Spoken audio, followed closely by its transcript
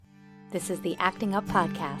This is the Acting Up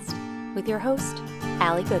Podcast with your host,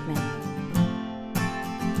 Allie Goodman.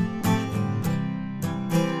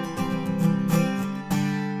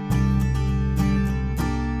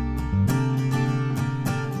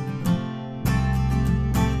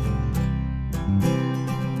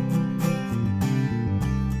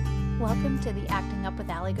 Welcome to the Acting Up with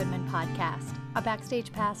Allie Goodman podcast, a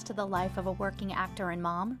backstage pass to the life of a working actor and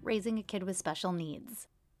mom raising a kid with special needs.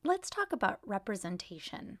 Let's talk about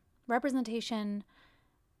representation. Representation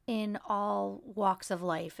in all walks of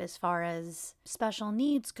life as far as special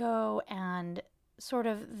needs go and sort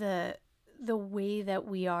of the way that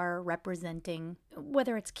we are representing,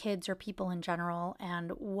 whether it's kids or people in general,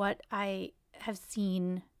 and what I have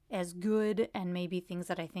seen as good and maybe things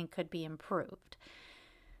that I think could be improved.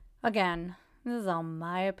 Again, this is all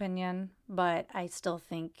my opinion, but I still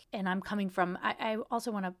think, and I'm coming from, I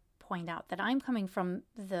also want to point out that I'm coming from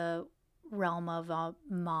the realm of a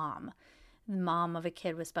mom of a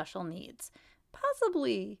kid with special needs,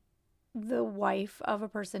 possibly the wife of a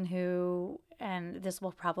person who, and this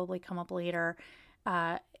will probably come up later,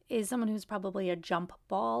 is someone who's probably a jump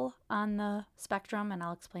ball on the spectrum, and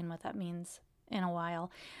I'll explain what that means in a while.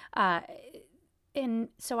 And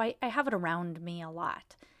so I have it around me a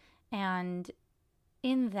lot. And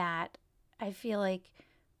in that, I feel like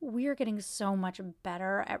we're getting so much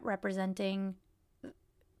better at representing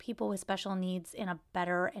people with special needs in a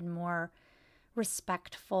better and more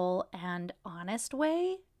respectful and honest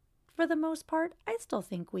way for the most part. I still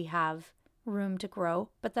think we have room to grow,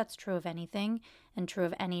 but that's true of anything and true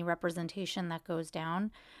of any representation that goes down.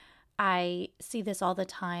 I see this all the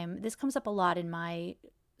time. This comes up a lot in my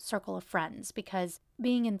circle of friends because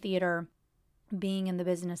being in theater, being in the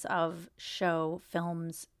business of show,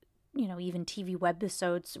 films, even TV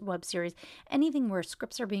webisodes, web series, anything where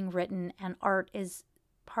scripts are being written and art is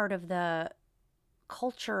part of the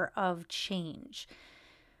culture of change,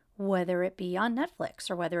 whether it be on Netflix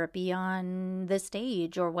or whether it be on the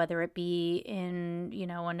stage or whether it be in,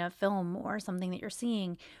 in a film or something that you're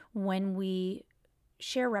seeing. When we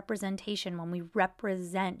share representation, when we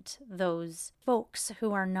represent those folks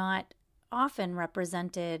who are not often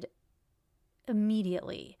represented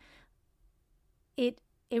immediately, it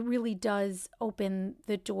really does open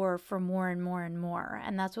the door for more and more and more.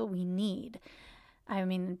 And that's what we need. I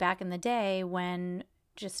mean, back in the day when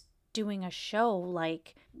just doing a show,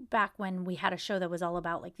 like back when we had a show that was all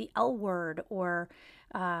about like the L word, or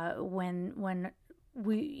when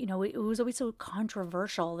we, it was always so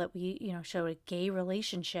controversial that we, showed a gay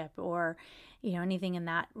relationship or, anything in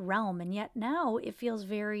that realm. And yet now it feels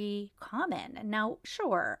very common. And now,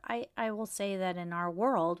 sure, I will say that in our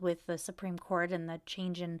world with the Supreme Court and the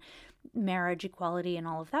change in marriage equality and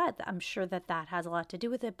all of that, I'm sure that has a lot to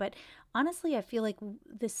do with it. But honestly, I feel like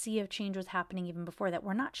the sea of change was happening even before that.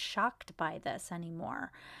 We're not shocked by this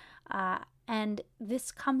anymore. And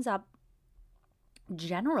this comes up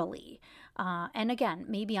generally. And again,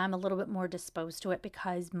 maybe I'm a little bit more disposed to it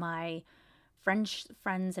because my friends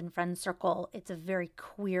and friend circle, it's a very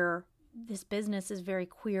queer, this business is very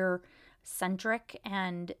queer centric,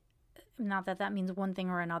 and not that means one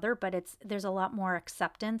thing or another, but there's a lot more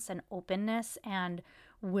acceptance and openness and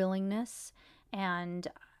willingness. And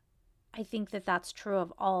I think that that's true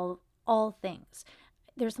of all things.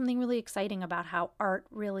 There's something really exciting about how art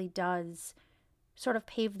really does sort of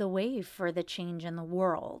pave the way for the change in the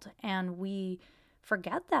world. And we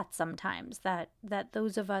forget that sometimes, that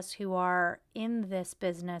those of us who are in this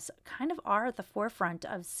business kind of are at the forefront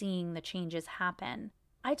of seeing the changes happen.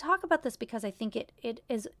 I talk about this because I think it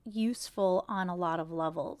is useful on a lot of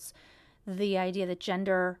levels. The idea that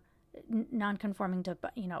gender, non-conforming to,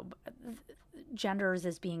 genders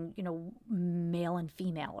as being, male and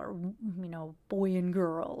female, or, boy and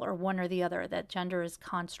girl, or one or the other, that gender is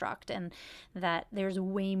construct, and that there's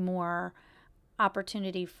way more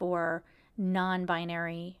opportunity for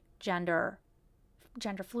non-binary gender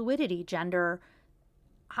fluidity, gender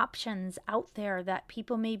options out there that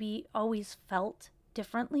people maybe always felt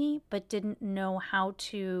differently but didn't know how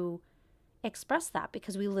to express that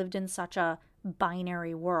because we lived in such a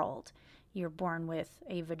binary world. You're born with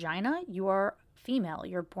a vagina, you are female.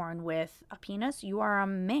 You're born with a penis, you are a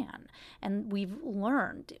man. And we've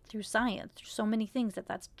learned through science, through so many things, that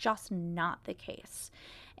that's just not the case.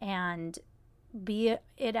 And be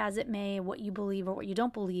it as it may, what you believe or what you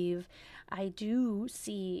don't believe, I do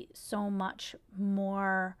see so much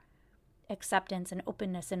more acceptance and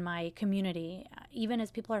openness in my community, even as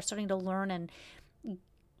people are starting to learn. And,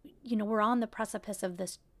 we're on the precipice of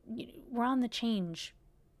this, we're on the change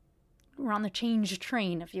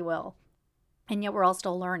train, if you will. And yet we're all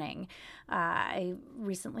still learning. I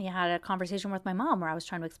recently had a conversation with my mom where I was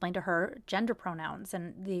trying to explain to her gender pronouns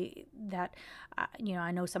and I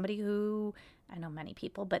know I know many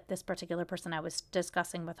people, but this particular person I was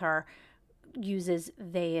discussing with her uses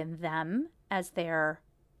they and them as their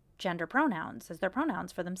gender pronouns, as their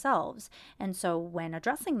pronouns for themselves. And so when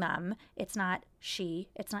addressing them, it's not she,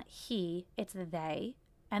 it's not he, it's they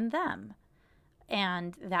and them.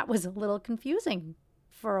 And that was a little confusing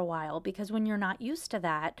for a while, because when you're not used to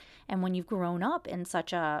that, and when you've grown up in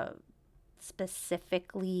such a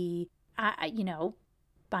specifically,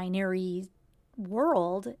 binary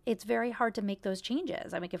world, it's very hard to make those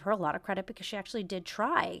changes. I mean, give her a lot of credit because she actually did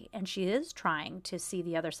try, and she is trying to see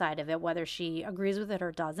the other side of it. Whether she agrees with it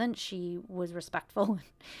or doesn't, she was respectful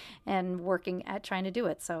and working at trying to do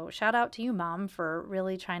it. So shout out to you, Mom, for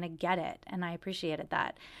really trying to get it. And I appreciated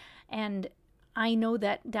that. And I know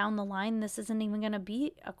that down the line, this isn't even going to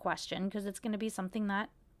be a question, because it's going to be something that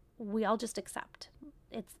we all just accept.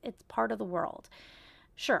 It's part of the world.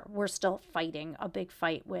 Sure, we're still fighting a big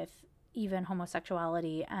fight with even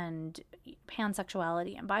homosexuality and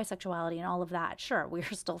pansexuality and bisexuality and all of that. Sure, we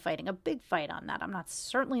are still fighting a big fight on that. I'm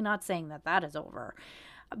certainly not saying that is over,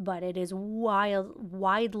 but it is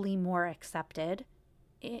widely more accepted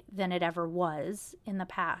than it ever was in the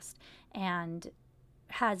past, and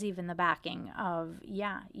has even the backing of,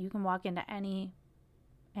 you can walk into any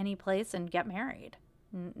place and get married,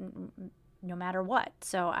 no matter what.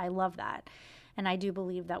 So I love that. And I do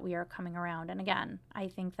believe that we are coming around. And again, I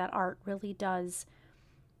think that art really does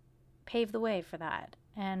pave the way for that.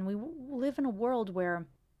 And we live in a world where,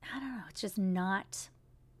 I don't know, it's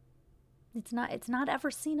not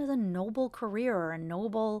ever seen as a noble career or a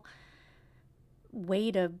noble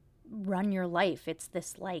way to run your life. It's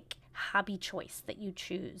this like hobby choice that you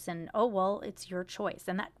choose, and it's your choice.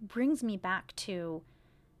 And that brings me back to,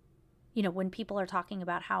 when people are talking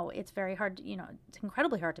about how it's very hard, it's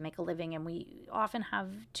incredibly hard to make a living, and we often have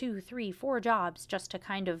 2, 3, 4 jobs just to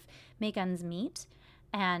kind of make ends meet.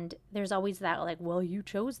 And there's always that like, well, you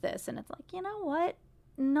chose this. And it's like, you know what?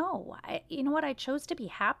 No, I chose to be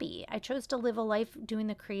happy. I chose to live a life doing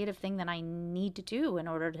the creative thing that I need to do in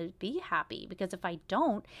order to be happy. Because if I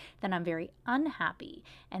don't, then I'm very unhappy.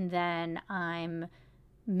 And then I'm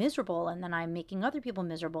miserable, and then I'm making other people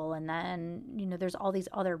miserable. And then, there's all these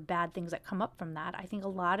other bad things that come up from that. I think a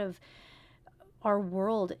lot of our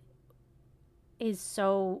world is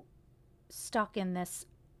so stuck in this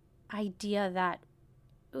idea that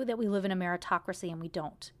we live in a meritocracy, and we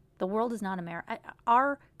don't. The world is not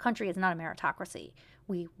our country is not a meritocracy.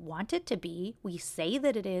 We want it to be. We say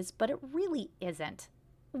that it is, but it really isn't.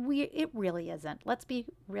 It really isn't. Let's be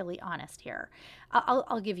really honest here.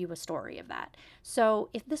 I'll give you a story of that. So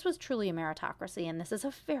if this was truly a meritocracy, and this is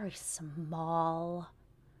a very small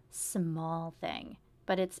thing,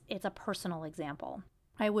 but it's a personal example.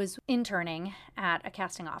 I was interning at a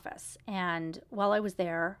casting office, and while I was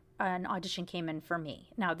there, an audition came in for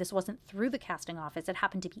me. Now, this wasn't through the casting office. It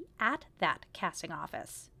happened to be at that casting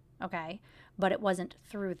office, okay? But it wasn't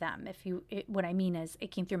through them. What I mean is,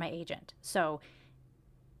 it came through my agent. So,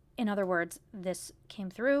 in other words, this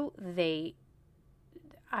came through.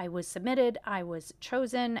 I was submitted. I was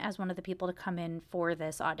chosen as one of the people to come in for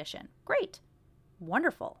this audition. Great.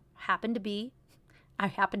 Wonderful. I happened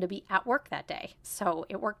to be at work that day, so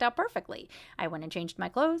it worked out perfectly. I went and changed my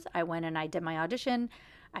clothes. I went and I did my audition.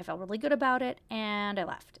 I felt really good about it, and I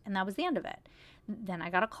left, and that was the end of it. Then I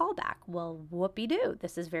got a call back. Well, whoopee-doo,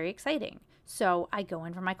 this is very exciting. So I go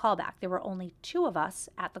in for my callback. There were only 2 of us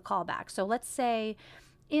at the callback. So let's say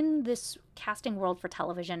in this casting world for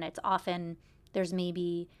television, it's often, there's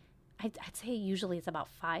maybe, I'd say usually it's about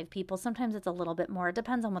 5 people. Sometimes it's a little bit more. It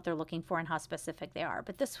depends on what they're looking for and how specific they are.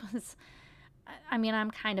 But this was, I'm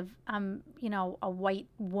a white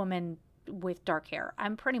woman with dark hair.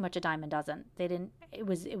 I'm pretty much a dime a dozen. It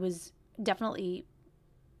was definitely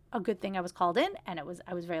a good thing I was called in, and I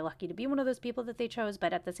was very lucky to be one of those people that they chose.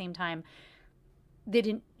 But at the same time, they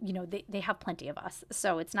didn't, they have plenty of us.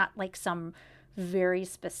 So it's not like some very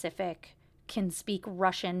specific can speak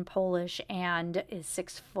Russian, Polish, and is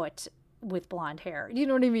 6 foot with blonde hair. You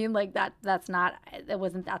know what I mean? Like it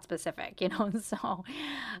wasn't that specific, So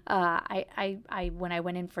I when I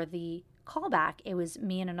went in for the callback, it was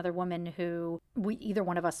me and another woman who either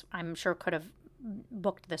one of us, I'm sure, could have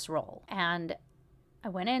booked this role. And I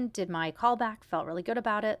went in, did my callback, felt really good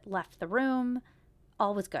about it, left the room,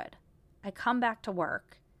 all was good. I come back to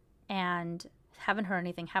work and haven't heard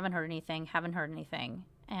anything.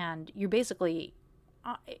 And you're basically,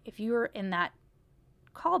 if you're in that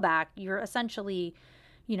callback, you're essentially,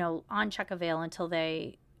 on check avail until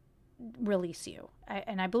they release you.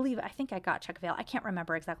 I think I got check of bail. I can't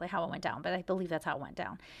remember exactly how it went down, but I believe that's how it went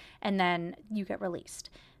down. And then you get released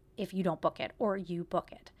if you don't book it or you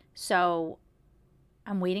book it. So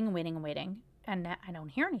I'm waiting and waiting and waiting, and I don't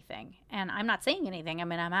hear anything. And I'm not saying anything. I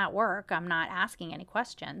mean, I'm at work. I'm not asking any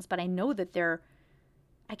questions, but I know that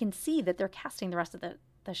I can see that they're casting the rest of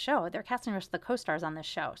the show. They're casting the rest of the co-stars on this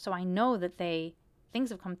show. So I know that things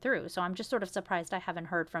have come through. So I'm just sort of surprised I haven't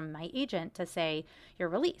heard from my agent to say you're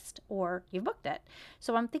released or you've booked it.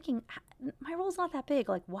 So I'm thinking, my role's not that big.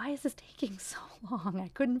 Like, why is this taking so long? I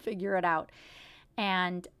couldn't figure it out.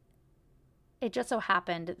 And it just so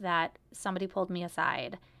happened that somebody pulled me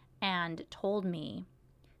aside and told me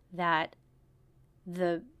that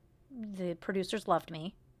the producers loved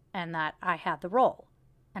me and that I had the role.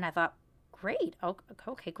 And I thought, great.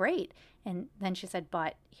 Okay, great. And then she said,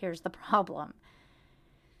 but here's the problem.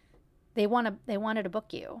 They wanted to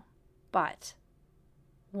book you, but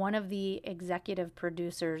one of the executive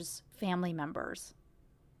producer's family members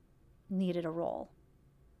needed a role.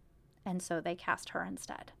 And so they cast her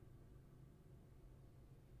instead.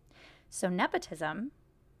 So nepotism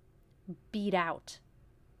beat out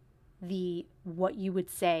what you would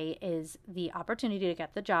say is the opportunity to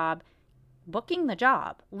get the job, booking the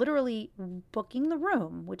job, literally booking the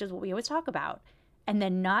room, which is what we always talk about, and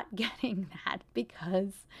then not getting that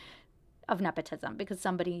because of nepotism, because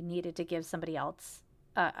somebody needed to give somebody else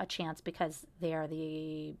a chance because they are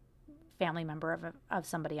the family member of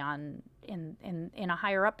somebody in a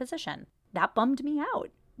higher up position. That bummed me out,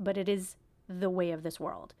 but it is the way of this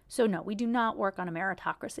world. So no, we do not work on a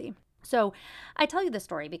meritocracy. So I tell you this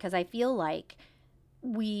story because I feel like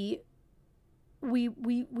we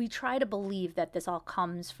try to believe that this all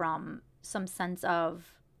comes from some sense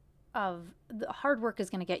of the hard work is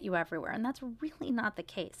going to get you everywhere. And that's really not the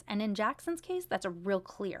case. And in Jackson's case, that's a real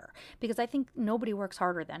clear, because I think nobody works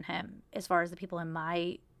harder than him as far as the people in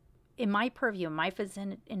my purview, in my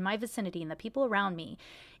vicinity, and the people around me.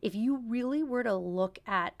 If you really were to look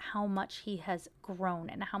at how much he has grown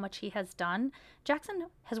and how much he has done, Jackson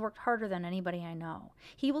has worked harder than anybody I know.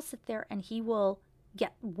 He will sit there and he will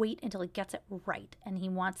wait until he gets it right, and he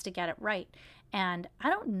wants to get it right. And I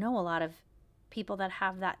don't know a lot of people that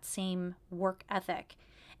have that same work ethic.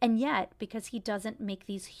 And yet, because he doesn't make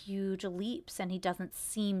these huge leaps and he doesn't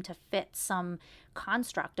seem to fit some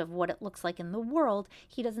construct of what it looks like in the world,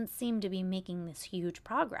 he doesn't seem to be making this huge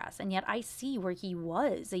progress. And yet I see where he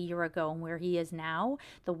was a year ago and where he is now,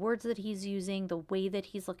 the words that he's using, the way that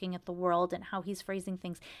he's looking at the world and how he's phrasing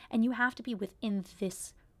things. And you have to be within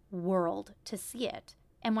this world to see it.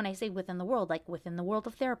 And when I say within the world, like within the world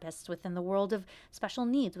of therapists, within the world of special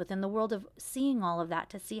needs, within the world of seeing all of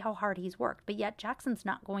that to see how hard he's worked. But yet Jackson's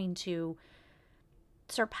not going to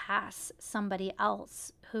surpass somebody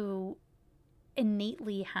else who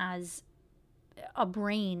innately has a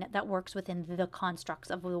brain that works within the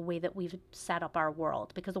constructs of the way that we've set up our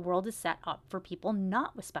world, because the world is set up for people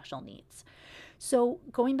not with special needs. So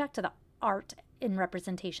going back to the art and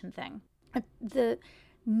representation thing,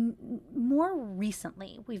 more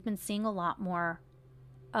recently, we've been seeing a lot more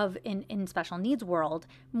of in special needs world,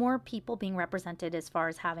 more people being represented as far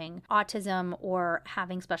as having autism or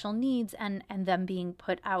having special needs and them being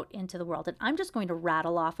put out into the world. And I'm just going to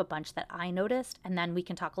rattle off a bunch that I noticed, and then we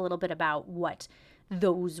can talk a little bit about what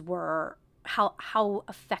those were, how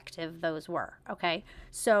effective those were. Okay.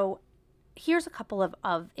 So here's a couple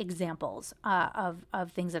of examples of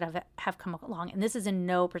things that have come along. And this is in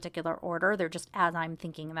no particular order. They're just as I'm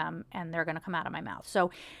thinking them, and they're going to come out of my mouth. So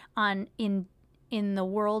in the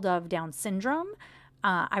world of Down syndrome,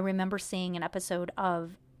 I remember seeing an episode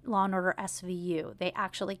of Law & Order SVU. They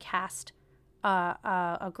actually cast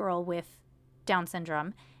a girl with Down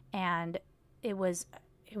syndrome, and it was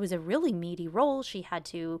a really meaty role. She had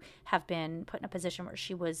to have been put in a position where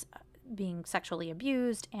she was being sexually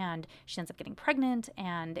abused, and she ends up getting pregnant,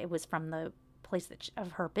 and it was from the place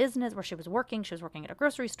of her business where she was working. She was working at a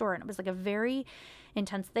grocery store, and it was like a very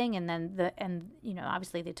intense thing. And then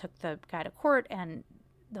obviously they took the guy to court, and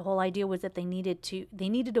the whole idea was that they needed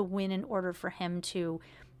to win in order for him to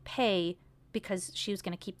pay, because she was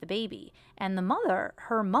going to keep the baby. And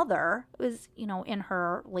her mother was, in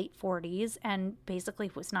her late 40s and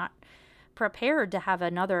basically was not prepared to have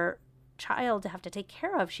another child to have to take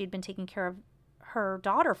care of. She'd been taking care of her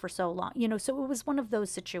daughter for so long, so it was one of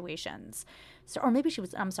those situations. So, or maybe she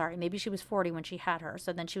was 40 when she had her.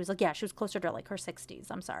 So then she was like, she was closer to like her 60s.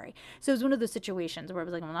 I'm sorry. So it was one of those situations where it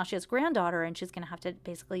was like, well, now she has a granddaughter and she's going to have to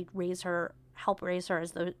basically help raise her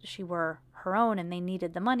as though she were her own, and they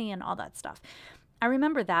needed the money and all that stuff. I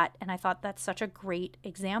remember that, and I thought that's such a great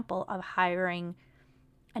example of hiring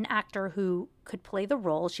an actor who could play the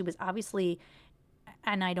role. She was obviously,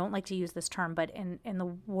 and I don't like to use this term, but in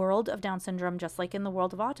the world of Down syndrome, just like in the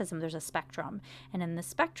world of autism, there's a spectrum. And in the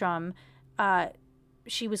spectrum,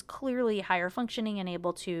 she was clearly higher functioning and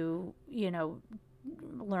able to,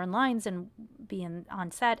 learn lines and be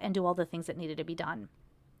on set and do all the things that needed to be done.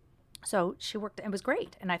 So she worked, it was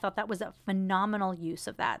great. And I thought that was a phenomenal use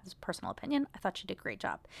of that. This is personal opinion. I thought she did a great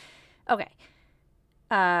job. Okay.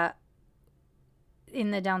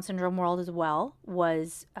 In the Down syndrome world as well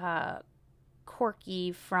was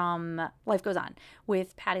Corky from Life Goes On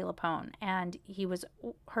with Patti LuPone. And he was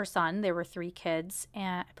her son. There were 3 kids.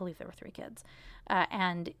 And I believe there were 3 kids.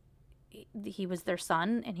 And he was their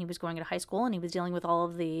son, and he was going to high school, and he was dealing with all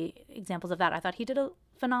of the examples of that. I thought he did a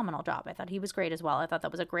phenomenal job. I thought he was great as well. I thought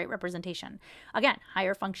that was a great representation. Again,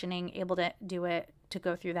 higher functioning, able to do it, to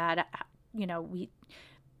go through that.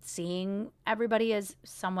 Seeing everybody as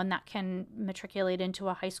someone that can matriculate into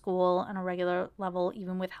a high school on a regular level,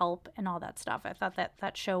 even with help and all that stuff. I thought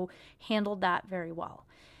that show handled that very well.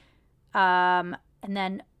 And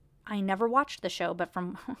then I never watched the show, but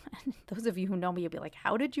from those of you who know me, you'll be like,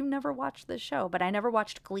 how did you never watch this show? But I never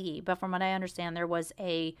watched Glee. But from what I understand, there was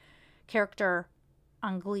a character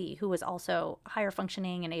on Glee who was also higher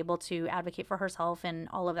functioning and able to advocate for herself and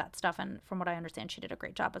all of that stuff. And from what I understand, she did a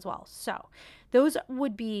great job as well. So those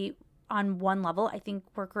would be on one level, I think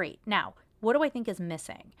were great. Now, what do I think is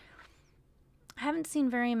missing? I haven't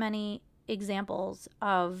seen very many examples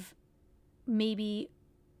of maybe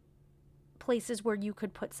places where you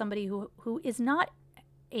could put somebody who is not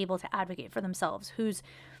able to advocate for themselves, who's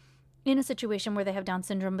in a situation where they have Down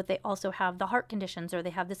syndrome, but they also have the heart conditions, or they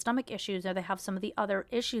have the stomach issues, or they have some of the other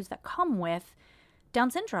issues that come with Down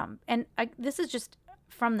syndrome. And this is just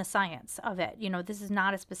from the science of it. This is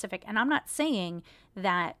not a specific, and I'm not saying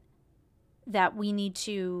that we need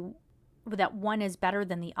to, that one is better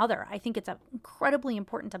than the other. I think it's incredibly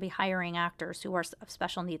important to be hiring actors who are of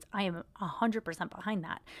special needs. I am 100% behind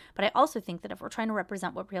that. But I also think that if we're trying to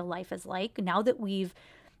represent what real life is like, now that we've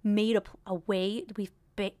made a way, we've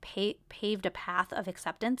paved a path of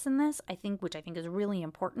acceptance in this, which I think is really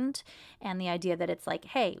important. And the idea that it's like,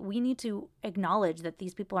 hey, we need to acknowledge that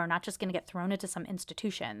these people are not just going to get thrown into some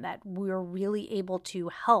institution, that we're really able to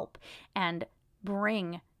help and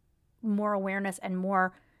bring more awareness and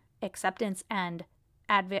more acceptance and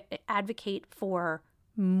advocate for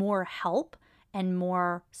more help and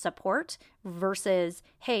more support versus,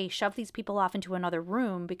 hey, shove these people off into another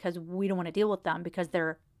room because we don't want to deal with them because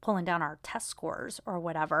they're pulling down our test scores or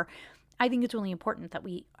whatever. I think it's really important that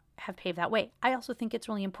we have paved that way. I also think it's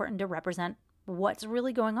really important to represent what's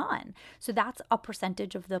really going on. So that's a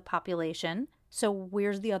percentage of the population. So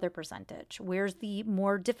where's the other percentage? Where's the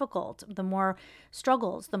more difficult, the more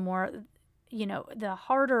struggles, the more, the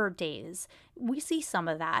harder days? We see some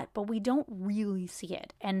of that, but we don't really see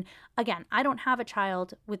it. And again, I don't have a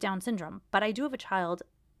child with Down syndrome, but I do have a child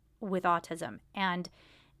with autism. And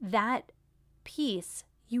that piece,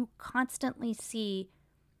 you constantly see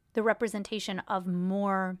the representation of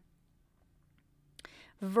more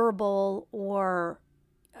verbal or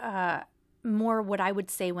more what I would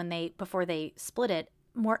say before they split it,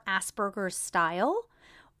 more Asperger's style.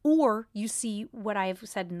 Or you see what I've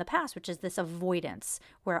said in the past, which is this avoidance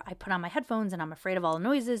where I put on my headphones and I'm afraid of all the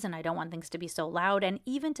noises and I don't want things to be so loud. And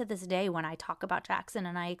even to this day, when I talk about Jackson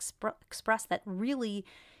and I express that really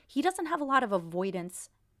he doesn't have a lot of avoidance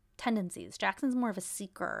tendencies. Jackson's more of a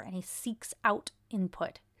seeker, and he seeks out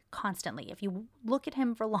input constantly. If you look at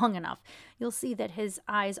him for long enough, you'll see that his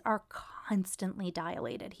eyes are constantly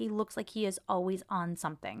dilated. He looks like he is always on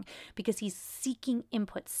something because he's seeking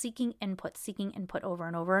input over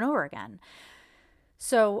and over and over again.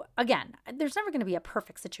 So again, there's never going to be a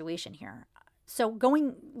perfect situation here. So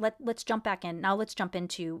let's jump back in. Now let's jump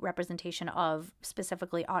into representation of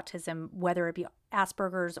specifically autism, whether it be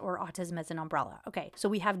Asperger's or autism as an umbrella. Okay, so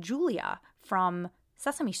we have Julia from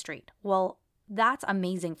Sesame Street. Well, that's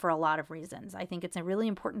amazing for a lot of reasons. I think it's really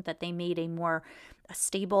important that they made a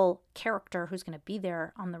stable character who's going to be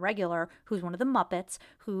there on the regular, who's one of the Muppets,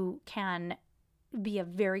 who can be a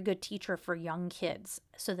very good teacher for young kids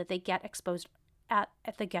so that they get exposed at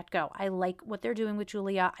the get-go. I like what they're doing with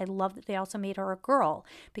Julia. I love that they also made her a girl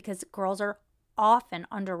because girls are often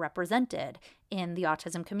underrepresented in the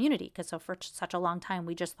autism community, because so for such a long time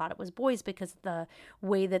we just thought it was boys because the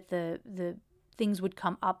way that the things would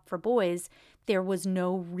come up for boys, there was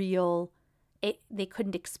no real, they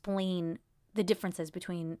couldn't explain the differences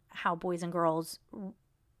between how boys and girls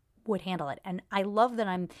would handle it. And I love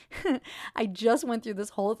that I just went through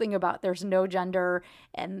this whole thing about there's no gender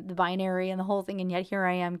and the binary and the whole thing, and yet here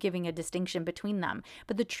I am giving a distinction between them.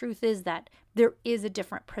 But the truth is that there is a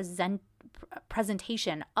different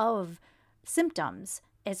presentation of symptoms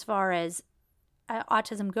as far as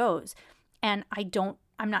autism goes. And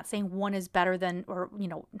I'm not saying one is better than, or,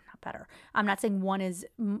 not better. I'm not saying one is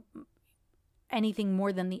anything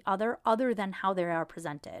more than the other than how they are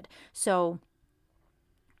presented. So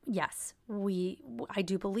yes, I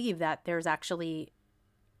do believe that there's actually,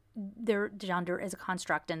 their gender is a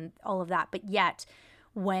construct and all of that. But yet,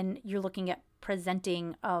 when you're looking at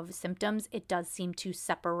presenting of symptoms, it does seem to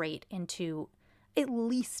separate into at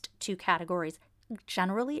least two categories.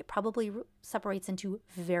 Generally, it probably separates into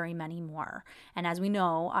very many more. And as we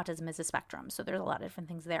know, autism is a spectrum, so there's a lot of different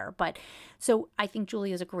things there. But so I think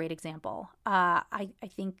Julie is a great example. I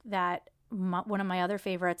think that one of my other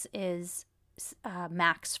favorites is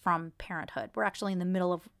Max from Parenthood. We're actually in the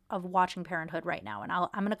middle of watching Parenthood right now, and I'm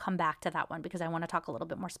going to come back to that one because I want to talk a little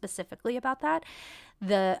bit more specifically about that.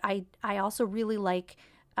 I also really like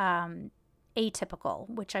Atypical,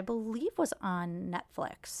 which I believe was on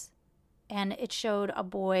Netflix. And it showed a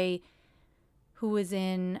boy who was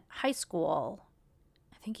in high school.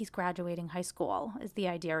 I think he's graduating high school is the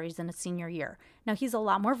idea, or he's in a senior year. Now, he's a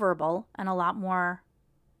lot more verbal and a lot more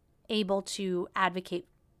able to advocate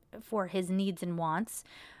for his needs and wants.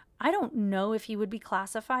 I don't know if he would be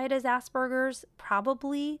classified as Asperger's.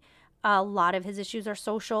 Probably. A lot of his issues are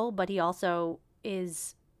social, but he also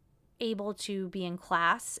is able to be in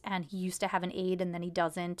class, and he used to have an aide and then he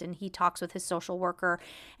doesn't, and he talks with his social worker.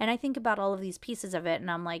 And I think about all of these pieces of it, and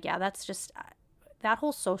I'm like, yeah, that's just that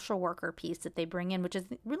whole social worker piece that they bring in, which is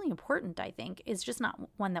really important, I think, is just not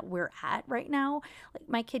one that we're at right now. Like,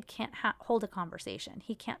 my kid can't hold a conversation.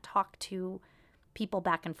 He can't talk to people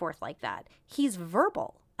back and forth like that. He's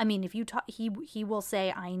verbal. I mean, if you talk, he will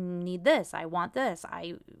say, I need this, I want this,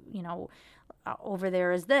 over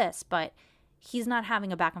there is this, but he's not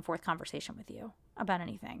having a back and forth conversation with you about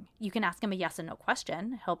anything. You can ask him a yes and no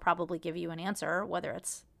question. He'll probably give you an answer, whether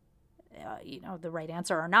it's, the right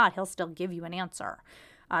answer or not, he'll still give you an answer.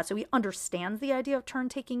 So he understands the idea of turn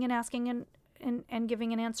taking and asking and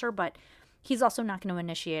giving an answer, but he's also not going to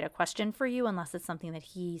initiate a question for you unless it's something that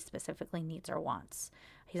he specifically needs or wants.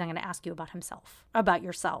 He's not going to ask you about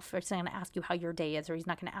yourself, or he's not going to ask you how your day is, or he's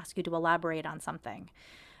not going to ask you to elaborate on something.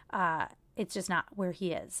 It's just not where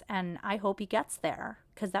he is. And I hope he gets there,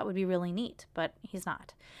 because that would be really neat, but he's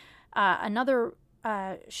not. Another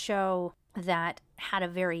show that had a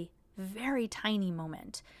very, very tiny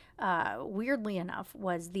moment, weirdly enough,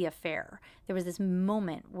 was The Affair. There was this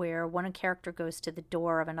moment where one character goes to the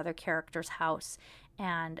door of another character's house,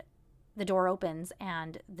 and the door opens,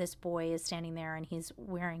 and this boy is standing there, and he's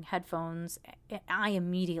wearing headphones. I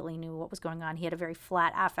immediately knew what was going on. He had a very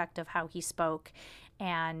flat affect of how he spoke,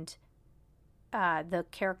 and the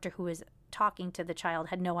character who was talking to the child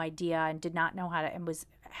had no idea and did not know how to, and was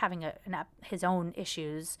having his own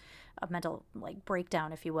issues of mental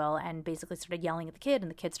breakdown, if you will, and basically started yelling at the kid,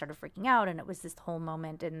 and the kid started freaking out, and it was this whole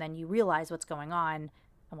moment. And then you realize what's going on.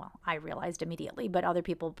 Well, I realized immediately, but other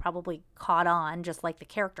people probably caught on, just like the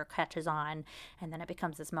character catches on, and then it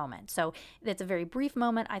becomes this moment. So it's a very brief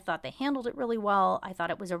moment. I thought they handled it really well. I thought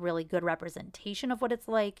it was a really good representation of what it's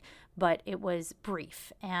like, but it was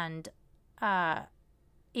brief. And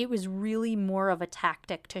it was really more of a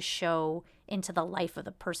tactic to show into the life of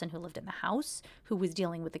the person who lived in the house, who was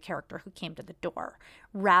dealing with the character who came to the door,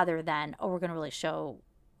 rather than, we're going to really show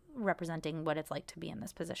representing what it's like to be in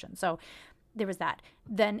this position. So there was that.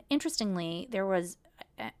 Then, interestingly, there was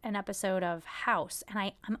an episode of House, and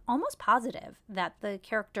I'm almost positive that the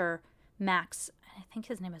character Max, I think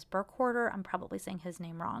his name is Burkhardt, I'm probably saying his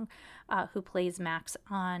name wrong, who plays Max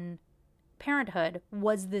on Parenthood,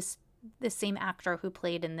 was the same actor who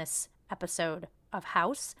played in this episode of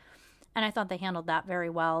House. And I thought they handled that very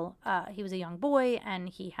well. He was a young boy, and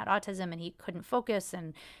he had autism, and he couldn't focus.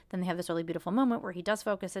 And then they have this really beautiful moment where he does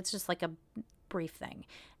focus. It's just like a brief thing.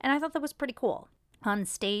 And I thought that was pretty cool. On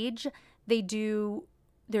stage,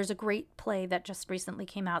 there's a great play that just recently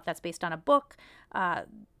came out that's based on a book.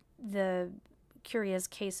 The Curious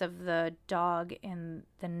Case of the Dog in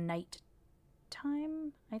the Night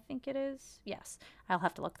Time, I think it is. Yes, I'll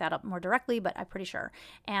have to look that up more directly, but I'm pretty sure.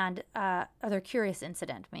 And other Curious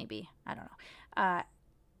Incident, maybe. I don't know.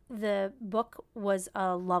 The book was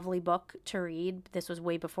a lovely book to read. This was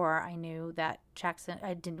way before I knew that Jackson.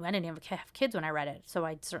 I didn't even have kids when I read it, so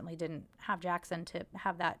I certainly didn't have Jackson to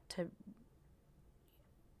have that to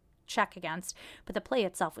check against. But the play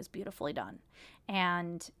itself was beautifully done,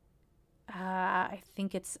 and I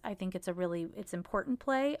think it's it's important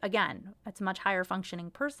play. Again, it's a much higher functioning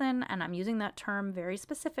person, and I'm using that term very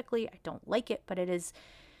specifically. I don't like it, but it is,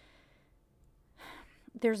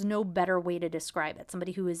 there's no better way to describe it.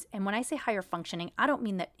 Somebody who is, and when I say higher functioning, I don't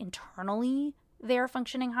mean that internally they're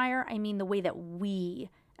functioning higher. I mean the way that we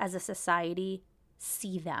as a society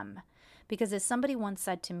see them. Because as somebody once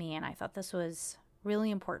said to me, and I thought this was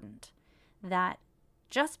really important, that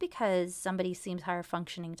just because somebody seems higher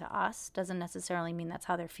functioning to us doesn't necessarily mean that's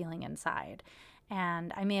how they're feeling inside.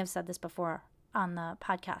 And I may have said this before on the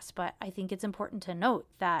podcast, but I think it's important to note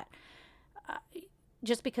that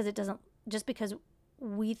just because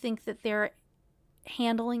we think that they're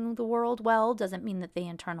handling the world well doesn't mean that they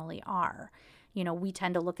internally are. You know, we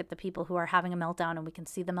tend to look at the people who are having a meltdown and we can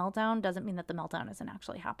see the meltdown, doesn't mean that the meltdown isn't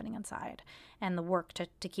actually happening inside. And the work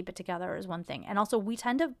to keep it together is one thing. And also we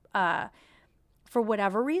tend to, for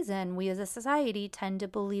whatever reason, we as a society tend to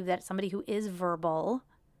believe that somebody who is verbal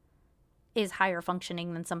is higher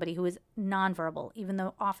functioning than somebody who is nonverbal, even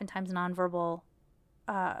though oftentimes nonverbal,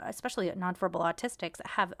 especially nonverbal autistics,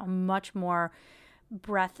 have a much more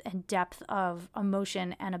breadth and depth of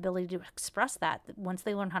emotion and ability to express that. Once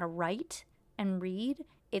they learn how to write and read,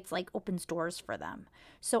 it's like opens doors for them.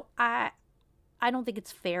 So I don't think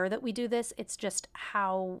it's fair that we do this. It's just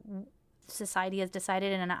how society has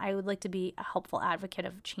decided, and I would like to be a helpful advocate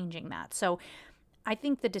of changing that. So I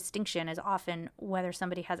think the distinction is often whether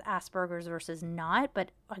somebody has Asperger's versus not,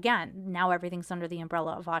 but again, now everything's under the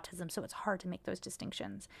umbrella of autism, so it's hard to make those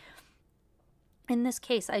distinctions. In this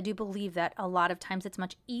case, I do believe that a lot of times it's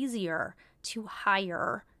much easier to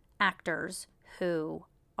hire actors who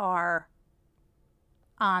are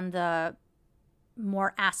on the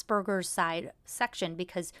more Asperger's side section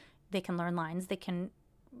because they can learn lines, they can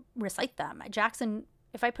recite them. Jackson,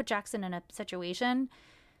 if I put Jackson in a situation,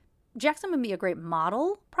 Jackson would be a great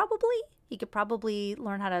model, probably. He could probably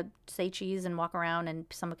learn how to say cheese and walk around and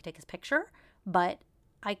someone could take his picture, but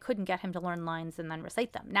I couldn't get him to learn lines and then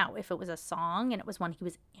recite them. Now, if it was a song and it was one he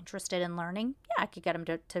was interested in learning, yeah, I could get him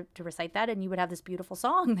to recite that and you would have this beautiful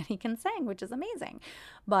song that he can sing, which is amazing.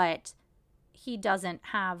 But he doesn't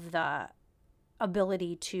have the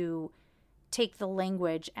ability to take the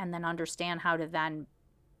language and then understand how to then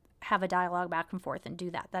have a dialogue back and forth and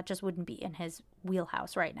do that. That just wouldn't be in his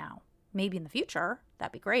wheelhouse right now. Maybe in the future,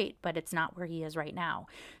 that'd be great, but it's not where he is right now.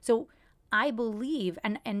 So I believe,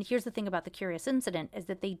 and here's the thing about the Curious Incident, is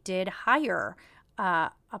that they did hire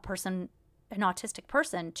an autistic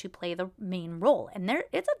person to play the main role. And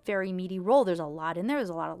it's a very meaty role. There's a lot in there. There's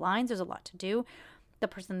a lot of lines. There's a lot to do. The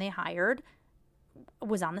person they hired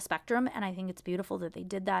was on the spectrum, and I think it's beautiful that they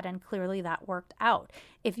did that, and clearly that worked out.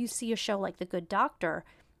 If you see a show like The Good Doctor,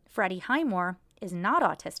 Freddie Highmore is not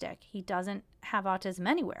autistic. He doesn't have autism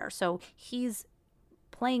anywhere. So he's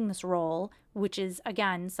playing this role, which is,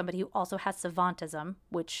 again, somebody who also has savantism,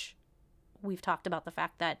 which we've talked about the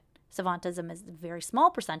fact that savantism is a very small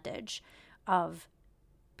percentage of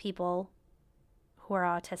people who are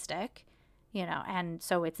autistic, you know, and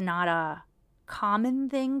so it's not a common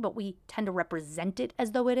thing, but we tend to represent it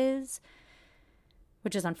as though it is,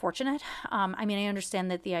 which is unfortunate. I mean, I understand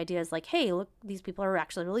that the idea is like, hey, look, these people are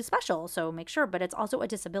actually really special, so make sure, but it's also a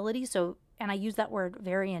disability. So, and I use that word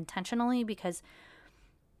very intentionally because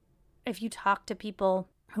if you talk to people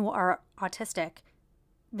who are autistic,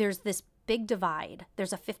 there's this big divide.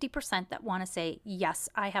 There's a 50% that want to say, yes,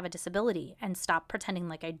 I have a disability and stop pretending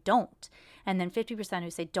like I don't. And then 50% who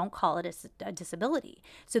say, don't call it a disability.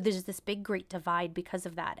 So there's this big, great divide because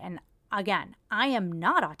of that. And again, I am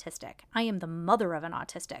not autistic. I am the mother of an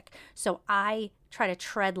autistic. So I try to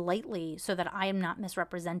tread lightly so that I am not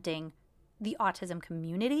misrepresenting the autism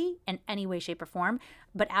community in any way, shape, or form,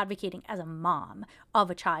 but advocating as a mom of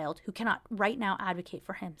a child who cannot right now advocate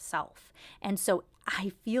for himself. And so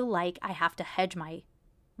I feel like I have to hedge my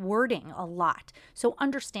wording a lot. So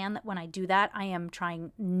understand that when I do that, I am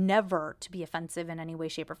trying never to be offensive in any way,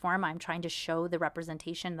 shape, or form. I'm trying to show the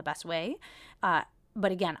representation the best way.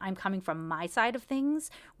 But again, I'm coming from my side of things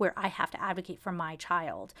where I have to advocate for my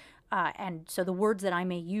child. And so the words that I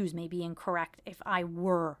may use may be incorrect if I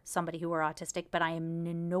were somebody who were autistic, but I am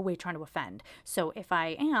in no way trying to offend. So if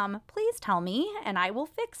I am, please tell me and I will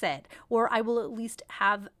fix it. Or I will at least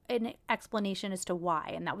have an explanation as to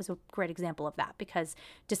why. And that was a great example of that because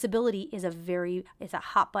disability is a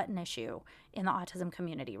hot button issue in the autism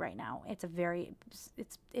community right now.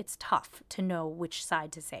 It's tough to know which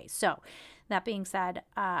side to say. So that being said,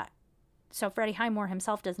 so Freddie Highmore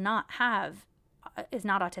himself is not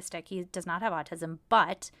autistic. He does not have autism,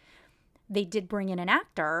 but they did bring in an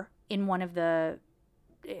actor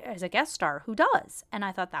as a guest star who does. And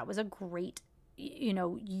I thought that was a great,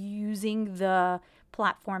 using the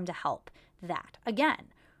platform to help that. Again,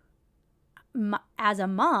 as a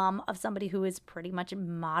mom of somebody who is pretty much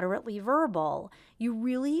moderately verbal, you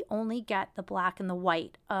really only get the black and the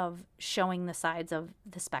white of showing the sides of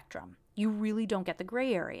the spectrum. You really don't get the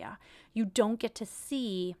gray area. You don't get to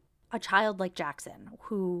see a child like Jackson,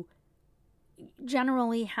 who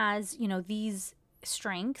generally has, these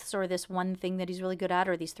strengths or this one thing that he's really good at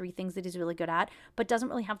or these three things that he's really good at, but doesn't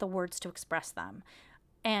really have the words to express them.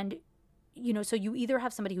 And so you either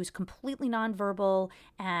have somebody who's completely nonverbal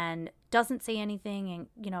and doesn't say anything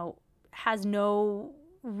and, has no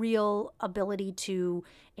real ability to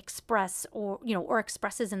express or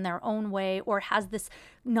expresses in their own way or has this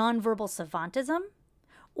nonverbal savantism,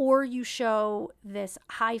 or you show this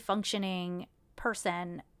high functioning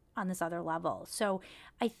person on this other level. So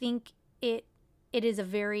I think and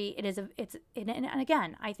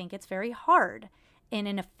again, I think it's very hard. And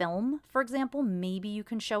in a film, for example, maybe you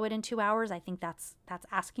can show it in 2 hours. I think that's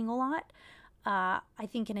asking a lot. I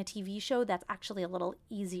think in a TV show, that's actually a little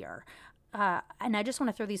easier. And I just want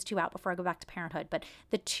to throw these two out before I go back to Parenthood. But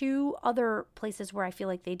the two other places where I feel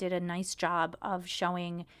like they did a nice job of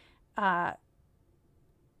showing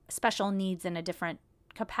special needs in a different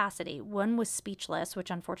capacity. One was Speechless,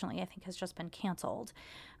 which unfortunately I think has just been canceled.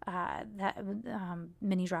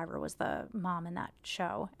 Minnie Driver was the mom in that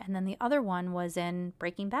show. And then the other one was in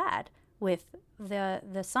Breaking Bad with the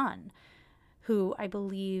son, who I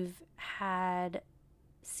believe had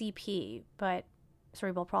CP, but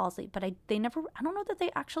cerebral palsy. But I don't know that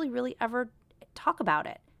they actually really ever talk about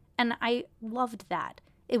it. And I loved that.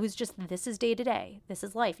 It was just, this is day to day. This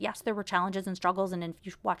is life. Yes, there were challenges and struggles. And if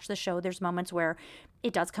you watch the show, there's moments where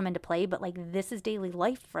it does come into play, but like this is daily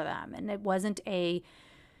life for them. And it wasn't it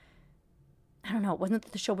wasn't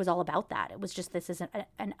that the show was all about that. It was just, this is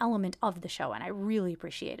an element of the show. And I really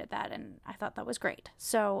appreciated that. And I thought that was great.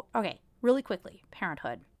 So, okay, really quickly,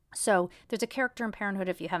 Parenthood. So there's a character in Parenthood,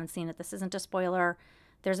 if you haven't seen it, this isn't a spoiler.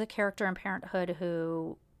 There's a character in Parenthood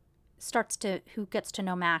who gets to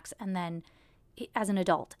know Max and then as an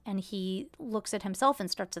adult, and he looks at himself and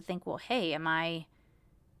starts to think, well, hey,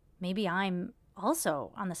 maybe I'm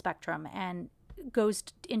also on the spectrum, and goes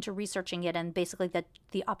into researching it. And basically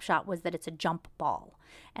the upshot was that it's a jump ball.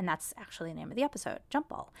 And that's actually the name of the episode, Jump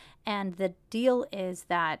Ball. And the deal is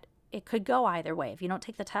that it could go either way. If you don't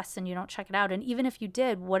take the tests and you don't check it out, and even if you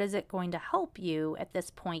did, what is it going to help you at this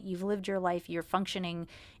point? You've lived your life, you're functioning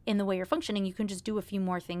in the way you're functioning. You can just do a few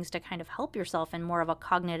more things to kind of help yourself in more of a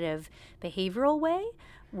cognitive behavioral way,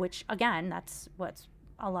 which again, that's what's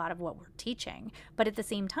a lot of what we're teaching. But at the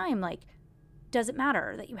same time, like, does it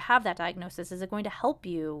matter that you have that diagnosis? Is it going to help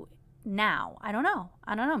you now? I don't know.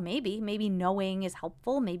 Maybe knowing is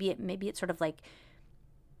helpful. Maybe it sort of like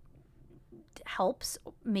helps,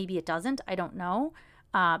 maybe it doesn't, I don't know.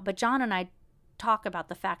 But John and I talk about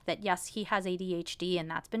the fact that yes, he has ADHD and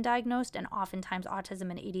that's been diagnosed, and oftentimes autism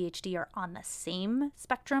and ADHD are on the same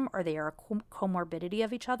spectrum, or they are a comorbidity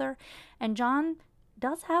of each other. And John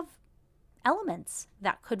does have elements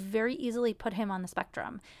that could very easily put him on the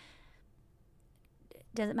spectrum.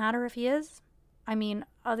 Does it matter if he is? I mean,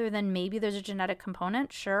 other than maybe there's a genetic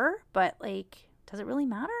component, sure, but like, does it really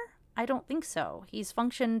matter? I don't think so. He's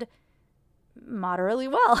functioned moderately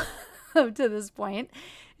well up to this point,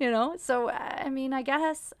 so I mean, I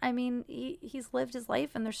guess he's lived his life,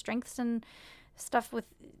 and there's strengths and stuff with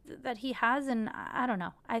that he has, and I don't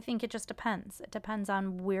know, I think it just depends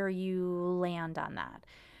on where you land on that.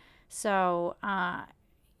 So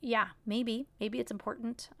yeah, maybe it's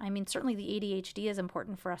important. I mean, certainly the ADHD is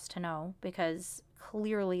important for us to know, because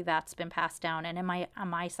clearly that's been passed down, and on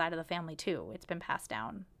my side of the family too, it's been passed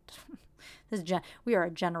down. We are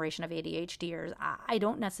a generation of ADHDers. I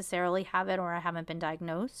don't necessarily have it, or I haven't been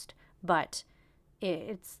diagnosed, but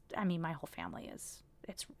my whole family is,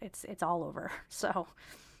 it's all over. So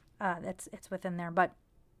it's within there. But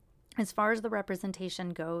as far as the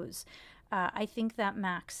representation goes, I think that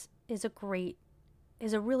Max is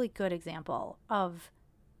a really good example of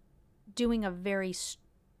doing a very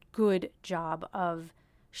good job of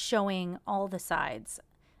showing all the sides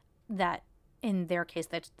that, in their case,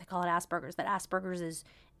 that they call it Asperger's, that Asperger's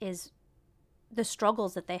is the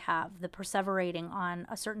struggles that they have, the perseverating on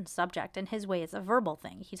a certain subject. In his way, it's a verbal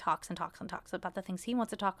thing. He talks and talks and talks about the things he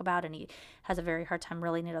wants to talk about, and he has a very hard time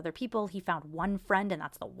relating to other people. He found one friend, and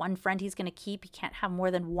that's the one friend he's going to keep. He can't have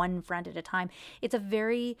more than one friend at a time. It's a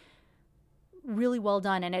very, really well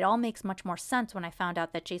done, and it all makes much more sense when I found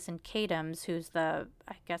out that Jason Katims, who's the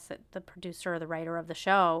producer or the writer of the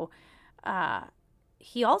show,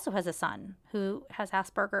 he also has a son who has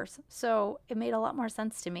Asperger's. So it made a lot more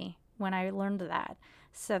sense to me when I learned that.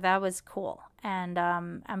 So that was cool. And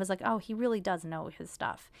I was like, oh, he really does know his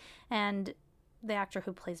stuff. And the actor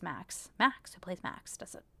who plays Max,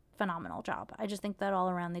 does a phenomenal job. I just think that all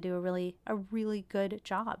around they do a really good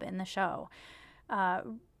job in the show.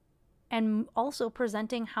 And also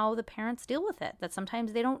presenting how the parents deal with it, that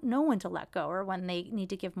sometimes they don't know when to let go or when they need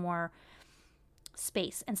to give more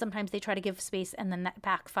space. And sometimes they try to give space and then that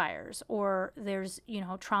backfires. Or there's,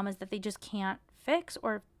 traumas that they just can't fix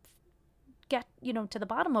or get, to the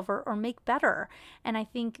bottom of or make better. And I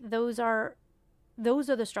think those are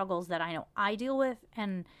the struggles that I know I deal with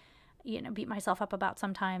and, beat myself up about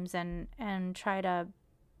sometimes and try to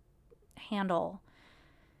handle.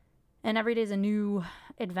 And every day is a new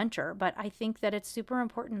adventure. But I think that it's super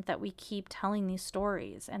important that we keep telling these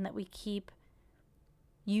stories and that we keep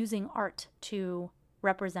using art to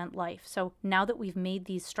represent life. So now that we've made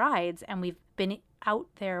these strides and we've been out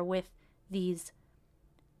there with these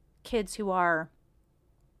kids who are,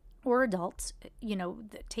 or adults,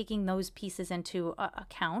 taking those pieces into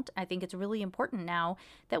account, I think it's really important now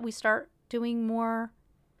that we start doing more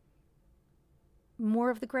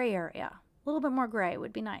of the gray area. A little bit more gray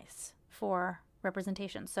would be nice for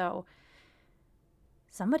representation. So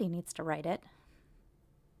somebody needs to write it.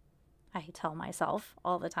 I tell myself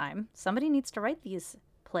all the time, somebody needs to write these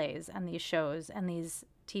plays and these shows and these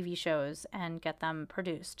TV shows and get them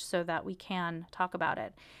produced so that we can talk about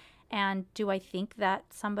it. And do I think that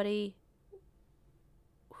somebody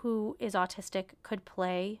who is autistic could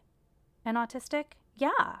play an autistic?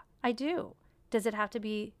 Yeah, I do. Does it have to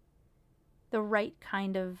be the right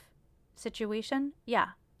kind of situation? Yeah,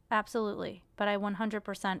 absolutely. But I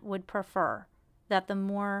 100% would prefer that the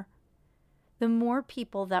more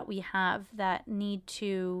people that we have that need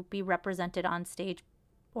to be represented on stage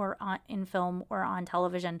or in film or on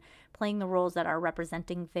television, playing the roles that are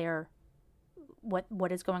representing their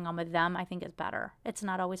what is going on with them, I think is better. It's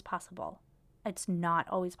not always possible. But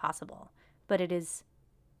it is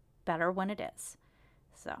better when it is.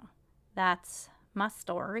 So that's my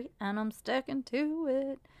story, and I'm sticking to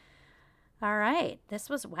it. All right. This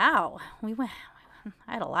was, wow. I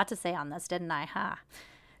had a lot to say on this, didn't I?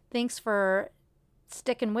 Thanks for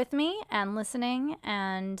sticking with me and listening.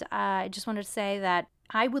 And I just wanted to say that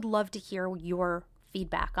I would love to hear your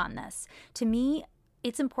feedback on this. To me,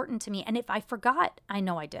 it's important to me. And if I forgot, I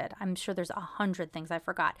know I did. I'm sure there's 100 things I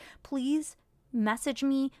forgot. Please message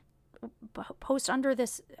me, post under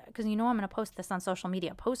this, because I'm going to post this on social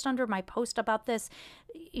media. Post under my post about this,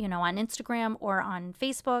 on Instagram or on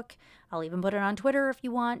Facebook. I'll even put it on Twitter if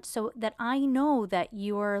you want, so that I know that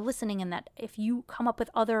you're listening and that if you come up with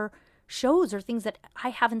other shows or things that I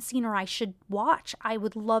haven't seen or I should watch, I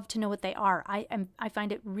would love to know what they are. I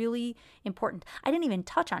find it really important. I didn't even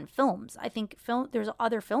touch on films. I think there's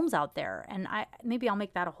other films out there, and maybe I'll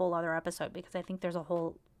make that a whole other episode because I think there's a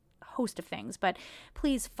whole host of things. But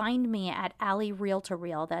please find me at Ali Real to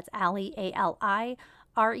Reel. That's Ali, ALI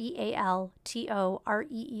REALTOREEL.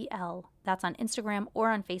 That's on Instagram or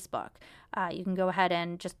on Facebook. You can go ahead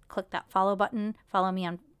and just click that follow button. Follow me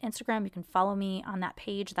on Instagram. You can follow me on that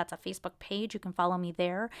page. That's a Facebook page. You can follow me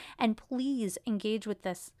there. And please engage with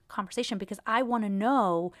this conversation because I want to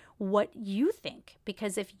know what you think.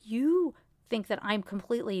 Because if you think that I'm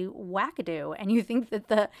completely wackadoo and you think that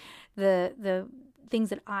the things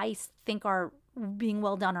that I think are being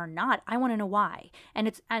well done are not, I want to know why.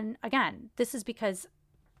 And again, this is because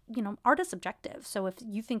art is subjective. So if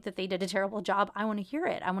you think that they did a terrible job, I want to hear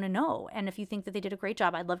it. I want to know. And if you think that they did a great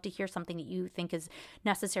job, I'd love to hear something that you think is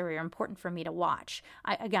necessary or important for me to watch.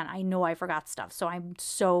 I know I forgot stuff, so I'm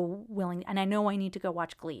so willing. And I know I need to go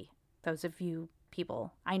watch Glee. Those of you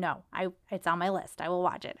people, I know. It's on my list. I will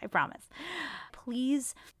watch it. I promise.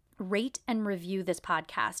 Please rate and review this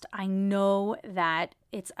podcast. I know that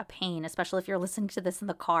it's a pain, especially if you're listening to this in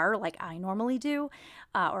the car like I normally do,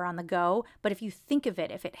 or on the go. But if you think of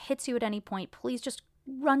it, if it hits you at any point, please just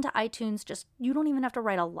run to iTunes. You don't even have to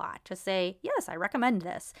write a lot. Just say, yes, I recommend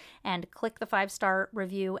this, and click the 5-star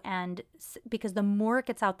review. And because the more it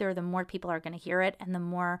gets out there, the more people are going to hear it, and the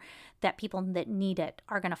more that people that need it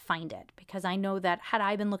are going to find it. Because I know that had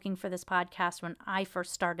I been looking for this podcast when I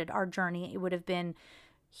first started our journey, it would have been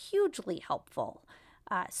hugely helpful.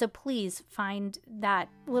 So please find that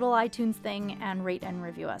little iTunes thing and rate and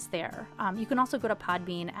review us there. You can also go to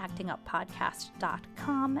Podbean,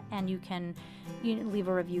 actinguppodcast.com, and you can leave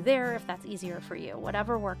a review there if that's easier for you.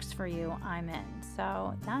 Whatever works for you, I'm in.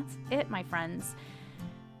 So that's it, my friends.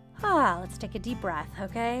 Let's take a deep breath,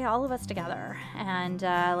 okay? All of us together. And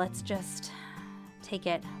let's just take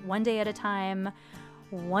it one day at a time,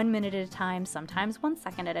 1 minute at a time, sometimes 1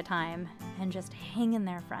 second at a time, and just hang in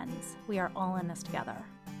there, friends. We are all in this together.